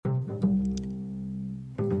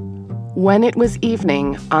When it was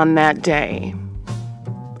evening on that day,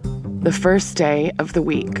 the first day of the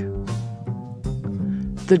week,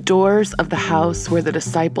 the doors of the house where the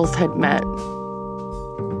disciples had met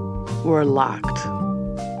were locked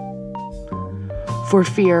for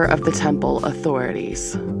fear of the temple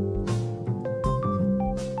authorities.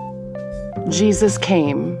 Jesus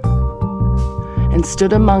came and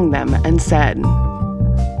stood among them and said,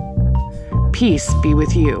 "Peace be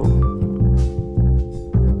with you."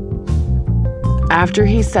 After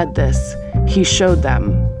he said this, he showed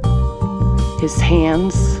them his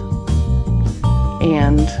hands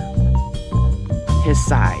and his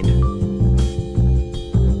side.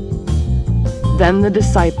 Then the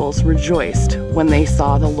disciples rejoiced when they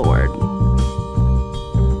saw the Lord.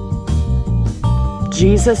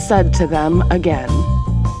 Jesus said to them again,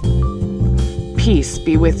 "Peace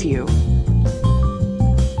be with you.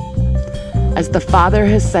 As the Father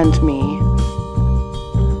has sent me,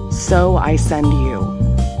 so I send you."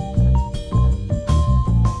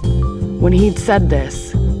 When he'd said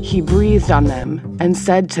this, he breathed on them and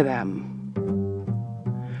said to them,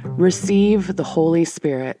 "Receive the Holy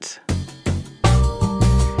Spirit.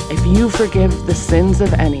 If you forgive the sins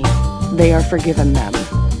of any, they are forgiven them.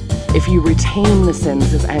 If you retain the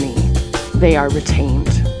sins of any, they are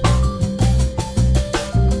retained."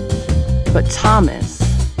 But Thomas,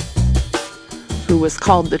 who was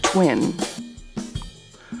called the twin,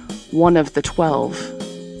 one of the 12,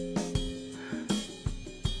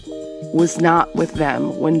 was not with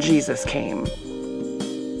them when Jesus came.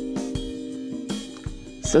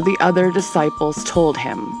 So the other disciples told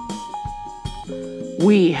him,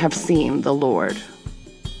 "We have seen the Lord."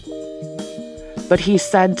 But he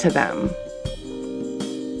said to them,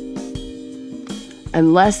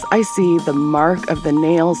 "Unless I see the mark of the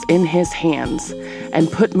nails in his hands, and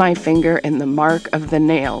put my finger in the mark of the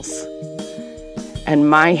nails, and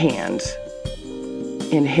my hand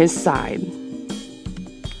in his side,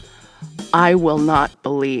 I will not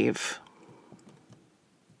believe."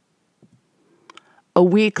 A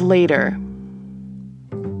week later,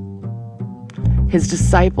 his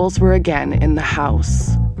disciples were again in the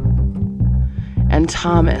house, and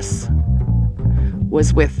Thomas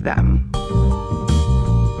was with them.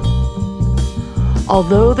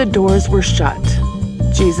 Although the doors were shut,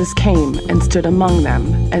 Jesus came and stood among them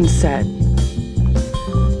and said,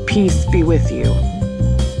 "Peace be with you."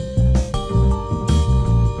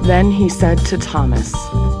 Then he said to Thomas,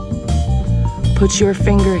 "Put your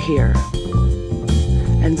finger here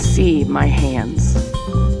and see my hands.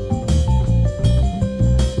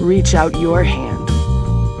 Reach out your hand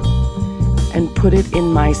and put it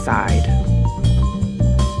in my side.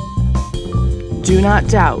 Do not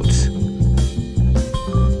doubt,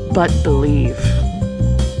 but believe."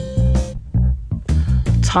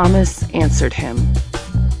 Thomas answered him,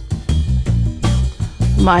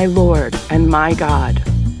 "My Lord and my God."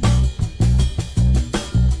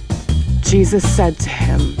 Jesus said to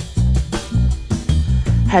him,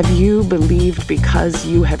 "Have you believed because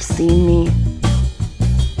you have seen me?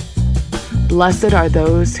 Blessed are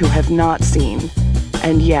those who have not seen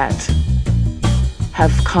and yet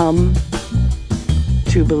have come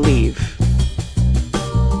to believe."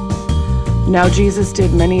 Now Jesus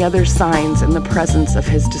did many other signs in the presence of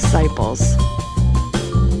his disciples,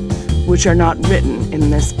 which are not written in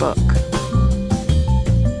this book.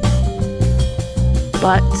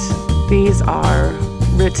 But these are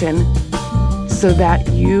written so that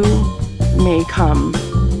you may come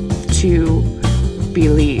to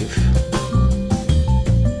believe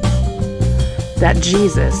that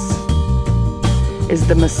Jesus is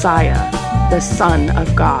the Messiah, the Son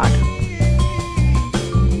of God,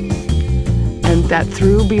 and that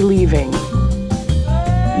through believing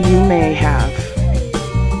you may have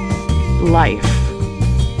life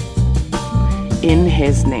in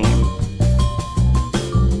his name.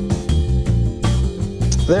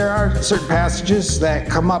 There are certain passages that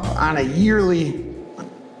come up on a yearly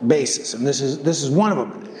basis, and this is one of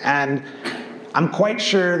them. And I'm quite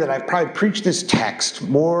sure that I've probably preached this text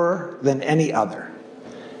more than any other.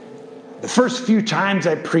 The first few times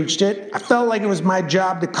I preached it, I felt like it was my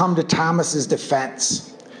job to come to Thomas's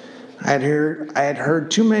defense. I had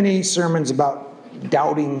heard too many sermons about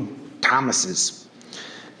doubting Thomases,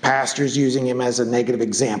 pastors using him as a negative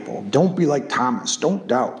example. Don't be like Thomas, don't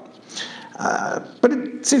doubt. But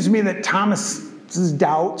it seems to me that Thomas's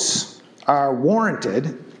doubts are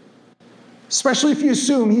warranted, especially if you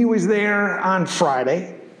assume he was there on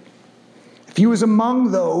Friday. If he was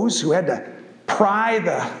among those who had to pry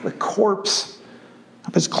the corpse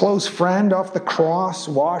of his close friend off the cross,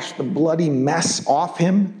 wash the bloody mess off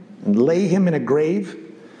him, and lay him in a grave,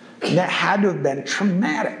 and that had to have been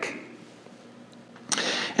traumatic.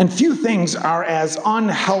 And few things are as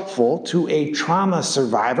unhelpful to a trauma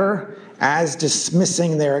survivor as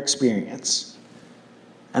dismissing their experience.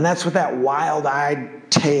 And that's what that wild-eyed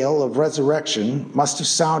tale of resurrection must have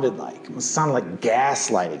sounded like. It must sound like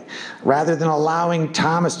gaslighting. Rather than allowing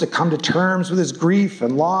Thomas to come to terms with his grief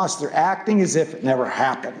and loss, they're acting as if it never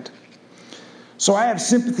happened. So I have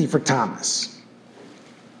sympathy for Thomas.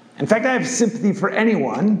 In fact, I have sympathy for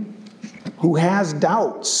anyone who has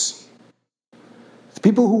doubts. The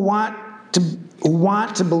people who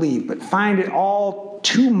want to believe but find it all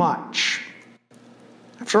too much.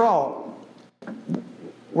 After all,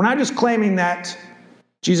 we're not just claiming that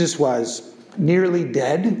Jesus was nearly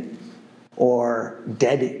dead or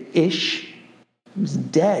dead-ish. He was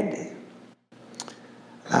dead.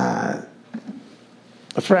 A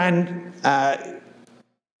friend,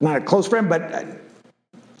 not a close friend, but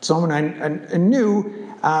someone I knew,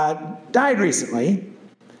 died recently.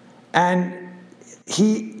 And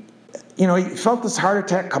he felt this heart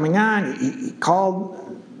attack coming on. He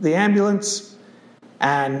called the ambulance,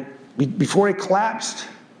 and before he collapsed,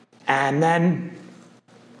 and then,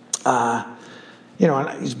 he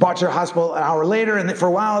was brought to the hospital an hour later, and for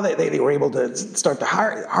a while they were able to start the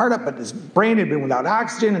heart up, but his brain had been without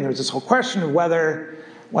oxygen, and there was this whole question of whether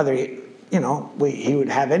he would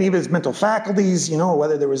have any of his mental faculties,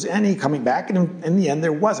 whether there was any coming back, and in the end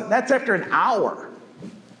there wasn't. That's after an hour.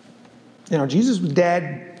 Jesus was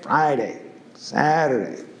dead Friday,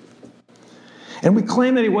 Saturday. And we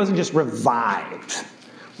claim that he wasn't just revived.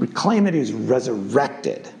 We claim that he was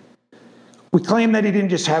resurrected. We claim that he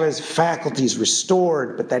didn't just have his faculties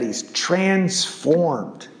restored, but that he's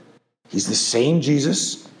transformed. He's the same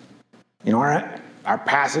Jesus. Our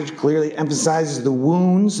passage clearly emphasizes the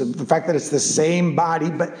wounds, the fact that it's the same body,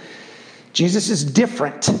 but Jesus is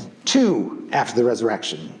different too after the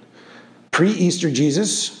resurrection. Pre-Easter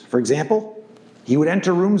Jesus, for example, he would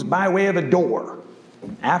enter rooms by way of a door.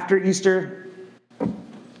 After Easter,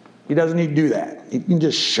 he doesn't need to do that. He can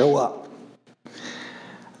just show up.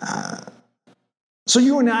 So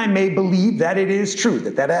you and I may believe that it is true,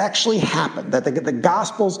 that actually happened, that the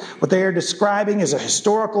Gospels, what they are describing is a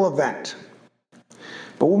historical event.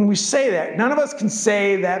 But when we say that, none of us can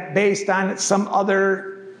say that based on some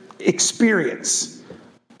other experience.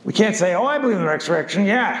 We can't say, I believe in the resurrection.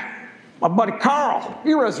 Yeah, my buddy Carl,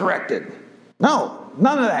 he resurrected. No,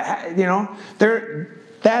 none of that.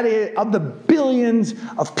 That is, of the billions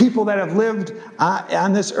of people that have lived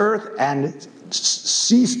on this earth and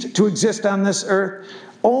ceased to exist on this earth,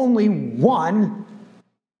 only one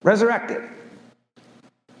resurrected.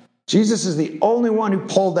 Jesus is the only one who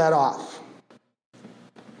pulled that off.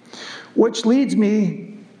 Which leads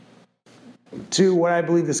me to what I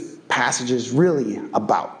believe this passage is really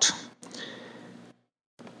about.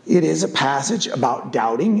 It is a passage about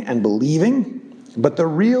doubting and believing, but the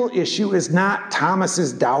real issue is not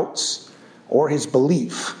Thomas's doubts or his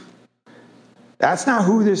belief. That's not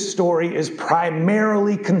who this story is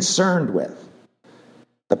primarily concerned with.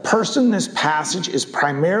 The person this passage is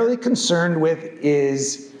primarily concerned with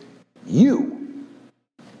is you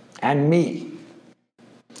and me.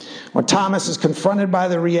 When Thomas is confronted by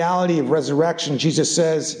the reality of resurrection, Jesus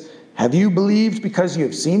says, "Have you believed because you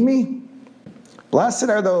have seen me? Blessed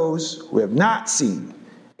are those who have not seen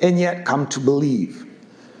and yet come to believe.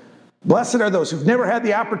 Blessed are those who've never had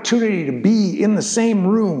the opportunity to be in the same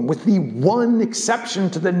room, with the one exception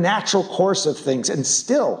to the natural course of things, and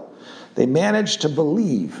still they manage to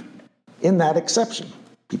believe in that exception.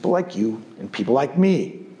 People like you and people like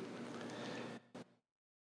me."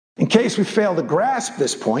 In case we fail to grasp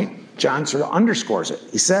this point, John sort of underscores it.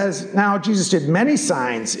 He says, "Now Jesus did many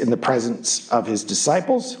signs in the presence of his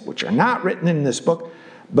disciples, which are not written in this book,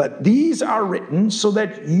 but these are written so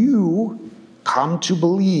that you come to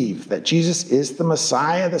believe that Jesus is the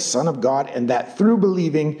Messiah, the Son of God, and that through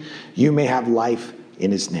believing you may have life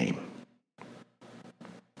in his name."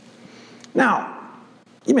 Now,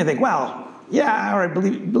 you may think, well, yeah, all right,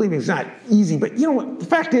 believing is not easy, but you know what? The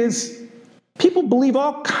fact is, people believe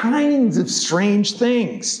all kinds of strange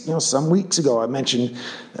things. Some weeks ago I mentioned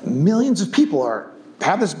that millions of people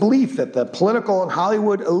have this belief that the political and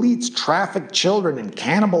Hollywood elites traffic children and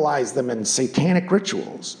cannibalize them in satanic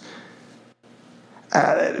rituals.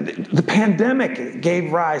 The pandemic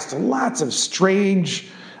gave rise to lots of strange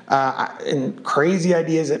and crazy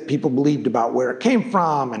ideas that people believed about where it came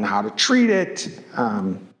from and how to treat it.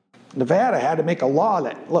 Nevada had to make a law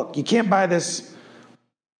that, look, you can't buy this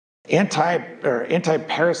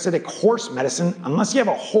anti-parasitic horse medicine unless you have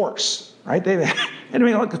a horse, right? They had to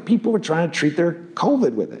make a law because people were trying to treat their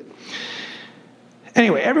COVID with it.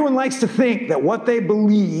 Anyway, everyone likes to think that what they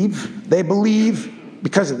believe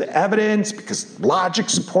because of the evidence, because logic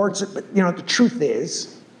supports it. But, the truth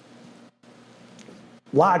is,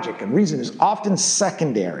 logic and reason is often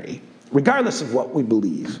secondary, regardless of what we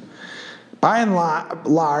believe. By and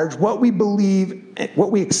large, what we believe,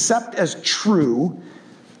 what we accept as true,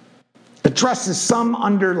 addresses some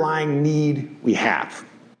underlying need we have.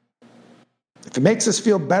 If it makes us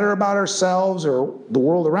feel better about ourselves or the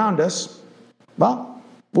world around us, well,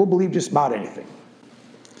 we'll believe just about anything.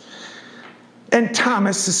 And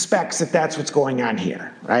Thomas suspects that that's what's going on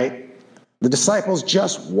here, right? The disciples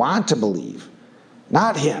just want to believe,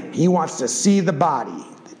 not him. He wants to see the body.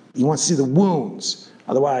 He wants to see the wounds.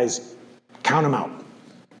 Otherwise, count him out.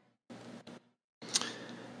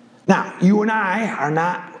 Now, you and I are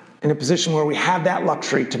not in a position where we have that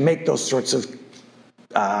luxury to make those sorts of,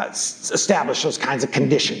 establish those kinds of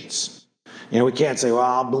conditions. We can't say, well,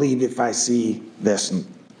 I'll believe if I see this.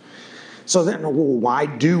 So then, well, why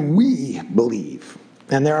do we believe?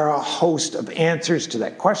 And there are a host of answers to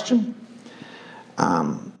that question.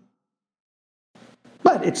 But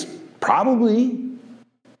it's probably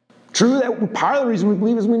true that part of the reason we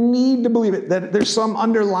believe is we need to believe it, that there's some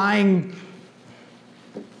underlying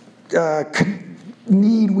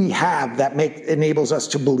need we have that enables us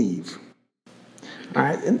to believe. All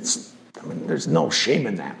right? There's no shame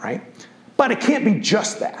in that, right? But it can't be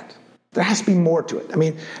just that. There has to be more to it.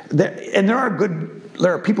 There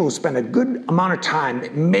are people who spend a good amount of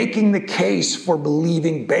time making the case for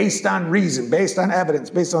believing based on reason, based on evidence,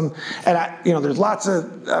 there's lots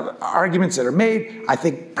of arguments that are made. I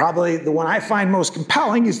think probably the one I find most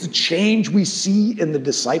compelling is the change we see in the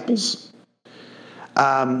disciples.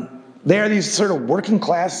 They are these sort of working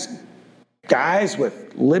class guys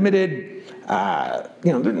with limited,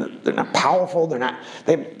 they're not powerful. They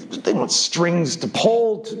don't want strings to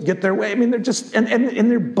pull to get their way. They're just, and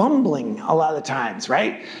they're bumbling a lot of the times,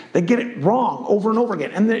 right? They get it wrong over and over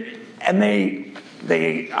again. And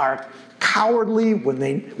they are cowardly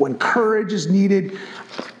when courage is needed.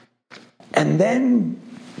 And then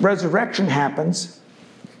resurrection happens,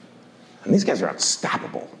 and these guys are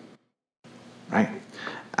unstoppable, right?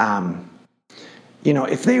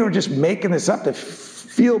 If they were just making this up to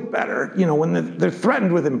feel better, when they're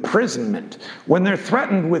threatened with imprisonment, when they're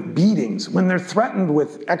threatened with beatings, when they're threatened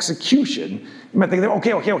with execution, you might think,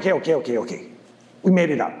 okay. We made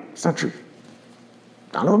it up. It's not true.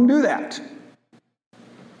 None of them do that.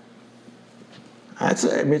 It's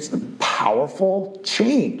the powerful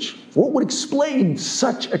change. What would explain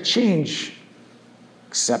such a change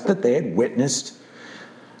except that they had witnessed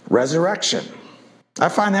resurrection? I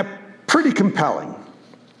find that pretty compelling.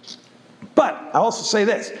 But I also say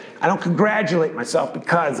this: I don't congratulate myself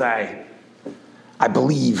because I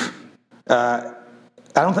believe.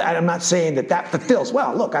 I'm not saying that fulfills.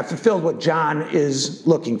 Well, look, I fulfilled what John is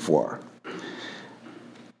looking for.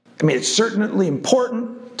 It's certainly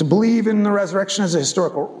important to believe in the resurrection as a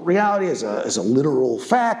historical reality, as a literal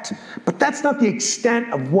fact, but that's not the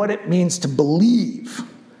extent of what it means to believe.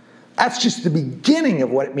 That's just the beginning of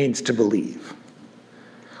what it means to believe.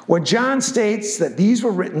 When John states that these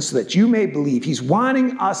were written so that you may believe, he's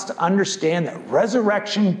wanting us to understand that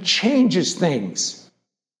resurrection changes things.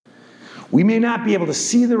 We may not be able to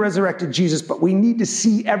see the resurrected Jesus, but we need to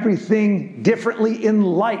see everything differently in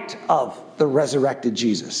light of the resurrected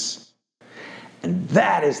Jesus. And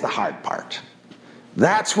that is the hard part.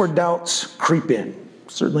 That's where doubts creep in.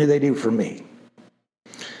 Certainly they do for me.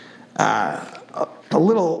 A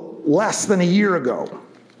little less than a year ago,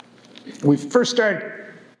 we first started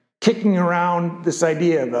kicking around this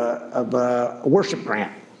idea of a worship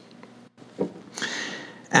grant.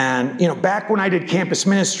 And, back when I did campus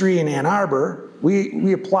ministry in Ann Arbor,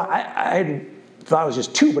 we applied. I thought it was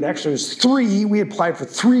just 2, but actually it was 3. We applied for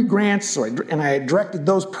 3 grants, and I had directed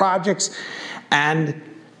those projects. And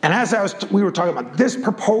as we were talking about this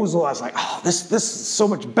proposal, I was like, oh, this is so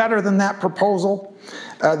much better than that proposal,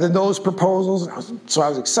 than those proposals. So I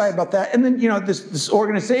was excited about that. And then, this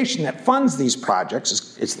organization that funds these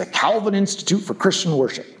projects, it's the Calvin Institute for Christian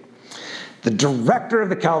Worship. The director of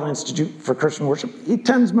the Calvin Institute for Christian Worship, he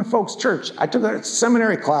attends my folks' church. I took a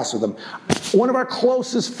seminary class with him. One of our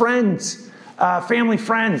closest friends, family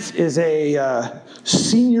friends, is a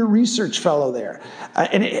senior research fellow there.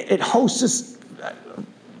 And it hosts this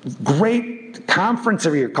great conference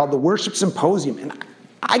every year called the Worship Symposium. And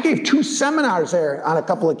I gave 2 seminars there on a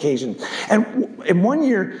couple occasions. And in one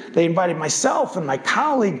year, they invited myself and my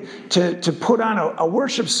colleague to put on a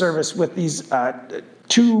worship service with these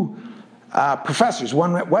 2 professors,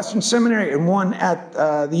 one at Western Seminary and one at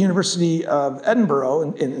the University of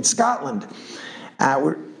Edinburgh in Scotland.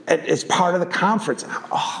 as part of the conference.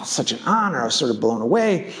 Oh, such an honor. I was sort of blown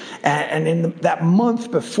away. And in that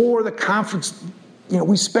month before the conference,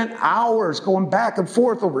 we spent hours going back and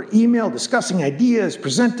forth over email, discussing ideas,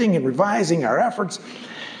 presenting and revising our efforts.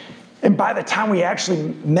 And by the time we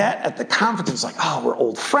actually met at the conference, it was like, oh, we're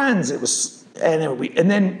old friends. And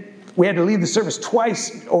then we had to leave the service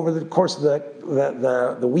twice over the course of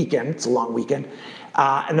the weekend. It's a long weekend.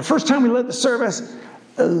 And the first time we led the service,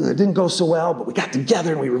 it didn't go so well, but we got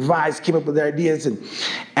together and we revised, came up with ideas,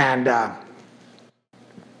 and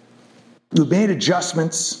we made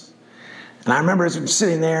adjustments. And I remember as we were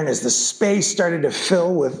sitting there and as the space started to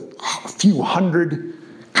fill with a few hundred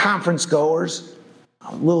conference goers,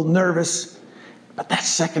 I'm a little nervous. But that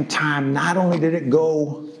second time, not only did it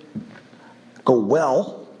go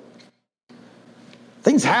well,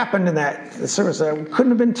 things happened in that service that we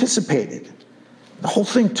couldn't have anticipated. The whole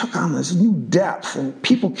thing took on this new depth, and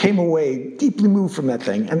people came away deeply moved from that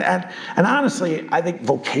thing. And honestly, I think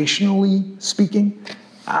vocationally speaking,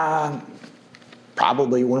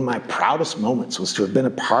 probably one of my proudest moments was to have been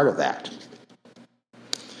a part of that.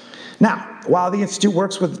 Now, while the Institute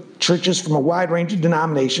works with churches from a wide range of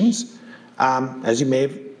denominations, as you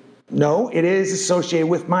may know, it is associated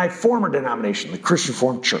with my former denomination, the Christian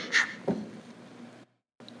Reformed Church.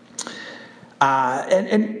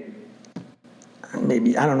 And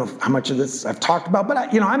maybe, I don't know how much of this I've talked about, but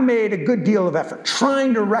I made a good deal of effort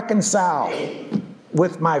trying to reconcile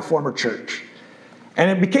with my former church.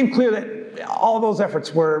 And it became clear that all those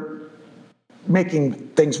efforts were making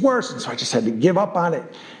things worse, and so I just had to give up on it.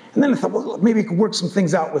 And then I thought, well, maybe I could work some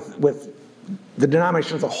things out with the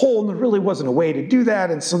denomination as a whole, and there really wasn't a way to do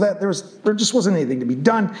that, and so that there just wasn't anything to be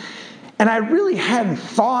done. And I really hadn't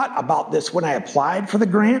thought about this when I applied for the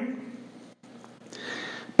grant.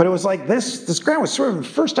 But it was like this grant was sort of the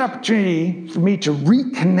first opportunity for me to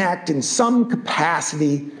reconnect in some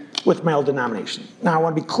capacity with my old denomination. Now, I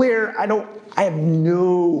want to be clear, I have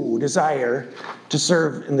no desire to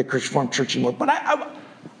serve in the Christian Reformed Church anymore, but I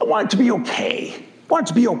want it to be okay. I want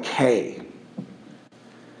it to be okay.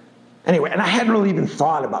 Anyway, and I hadn't really even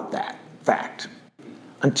thought about that fact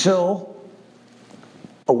until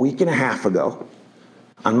a week and a half ago,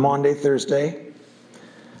 on Monday, Thursday,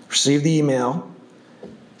 received the email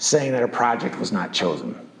saying that a project was not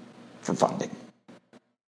chosen for funding.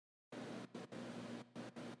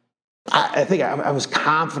 I think I was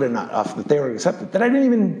confident enough that they were accepted that I didn't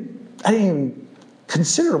even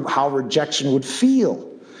consider how rejection would feel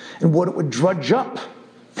and what it would drudge up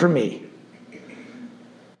for me.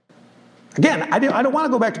 Again, I don't want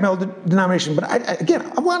to go back to my old denomination, but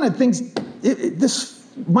I wanted things. This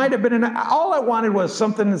might have been all I wanted was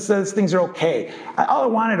something that says things are okay. All I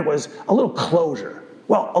wanted was a little closure.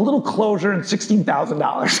 Well, a little closure and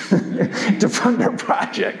 $16,000 to fund our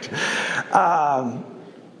project.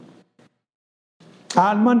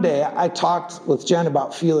 On Monday, I talked with Jen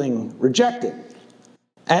about feeling rejected.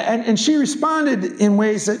 And she responded in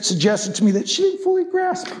ways that suggested to me that she didn't fully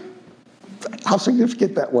grasp how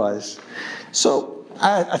significant that was. So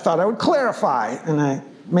I thought I would clarify, and I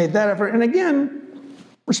made that effort. And again,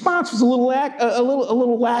 response was a little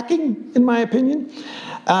lacking, in my opinion.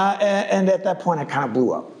 And at that point, I kind of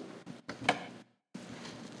blew up.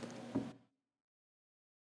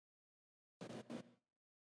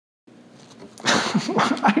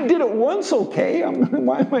 I did it once, okay?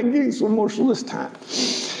 Why am I getting so emotional this time?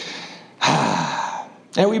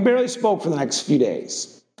 And we barely spoke for the next few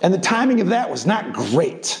days. And the timing of that was not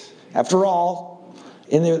great. After all,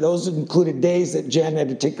 those included days that Jen had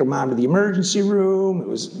to take her mom to the emergency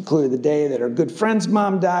room. It included the day that her good friend's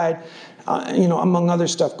mom died, among other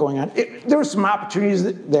stuff going on. There were some opportunities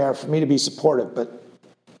there for me to be supportive, but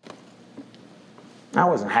that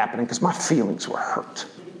wasn't happening because my feelings were hurt.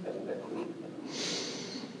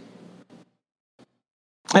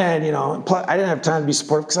 And, I didn't have time to be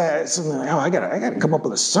supportive because I got to come up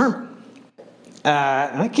with a sermon.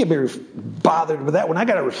 And I can't be bothered with that when I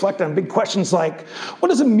got to reflect on big questions like, what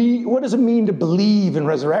does it mean to believe in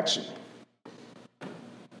resurrection?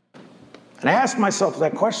 And I asked myself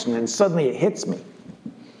that question, and suddenly it hits me.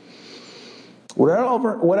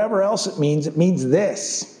 Whatever else it means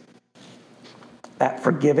this: that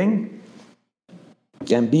forgiving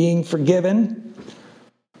and being forgiven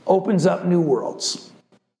opens up new worlds.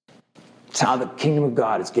 It's how the kingdom of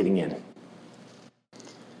God is getting in.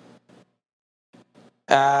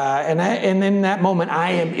 And in that moment,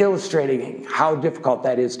 I am illustrating how difficult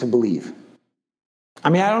that is to believe. I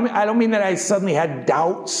mean, I don't mean that I suddenly had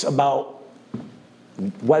doubts about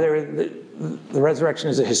whether the resurrection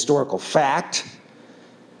is a historical fact.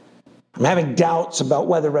 I'm having doubts about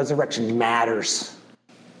whether resurrection matters.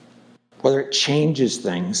 whether it changes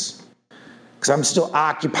things. Because I'm still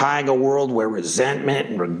occupying a world where resentment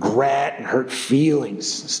and regret and hurt feelings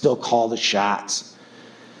still call the shots.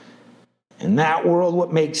 In that world,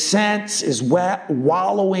 what makes sense is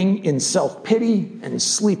wallowing in self-pity and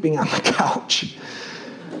sleeping on the couch.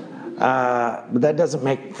 But that doesn't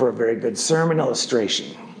make for a very good sermon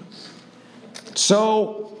illustration.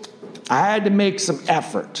 So I had to make some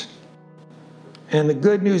effort. And the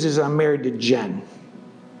good news is I'm married to Jen.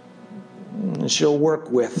 And she'll work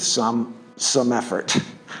with some effort.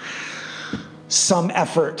 Some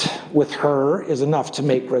effort with her is enough to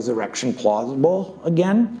make resurrection plausible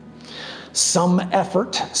again. Some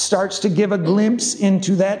effort starts to give a glimpse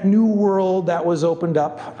into that new world that was opened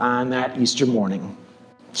up on that Easter morning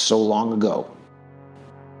so long ago.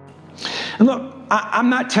 And look, I'm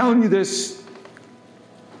not telling you this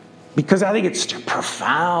because I think it's a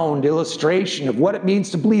profound illustration of what it means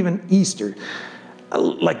to believe in Easter.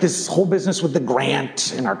 Like this whole business with the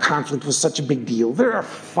grant and our conflict was such a big deal. There are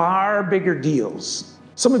far bigger deals.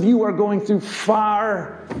 Some of you are going through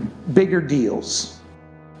far bigger deals.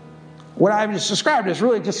 What I've just described is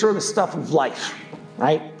really just sort of the stuff of life,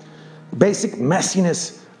 right? Basic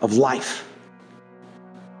messiness of life.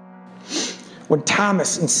 When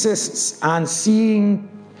Thomas insists on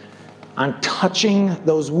touching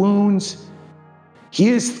those wounds, he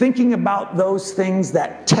is thinking about those things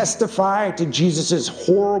that testify to Jesus'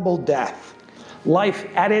 horrible death, life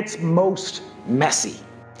at its most messy.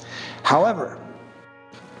 However,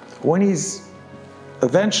 when he's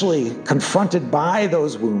eventually confronted by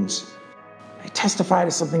those wounds, they testify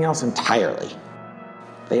to something else entirely.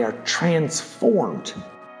 They are transformed.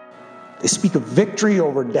 They speak of victory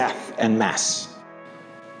over death and mess.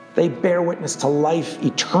 They bear witness to life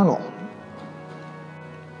eternal.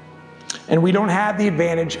 And we don't have the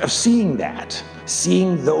advantage of seeing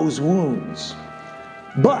those wounds.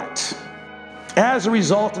 But as a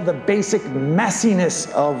result of the basic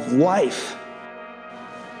messiness of life,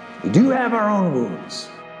 we do have our own wounds,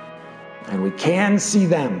 and we can see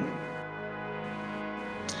them.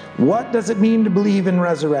 What does it mean to believe in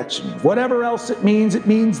resurrection? Whatever else it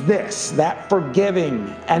means this, that forgiving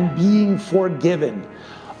and being forgiven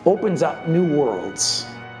opens up new worlds.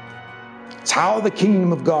 It's how the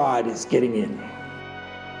kingdom of God is getting in.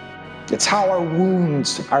 It's how our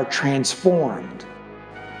wounds are transformed.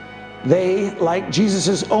 They, like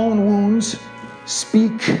Jesus' own wounds,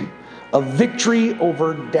 speak of victory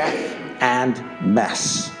over death and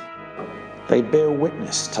mess. They bear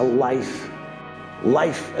witness to life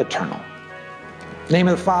eternal. In the name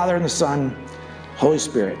of the Father, and the Son, Holy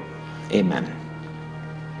Spirit, amen.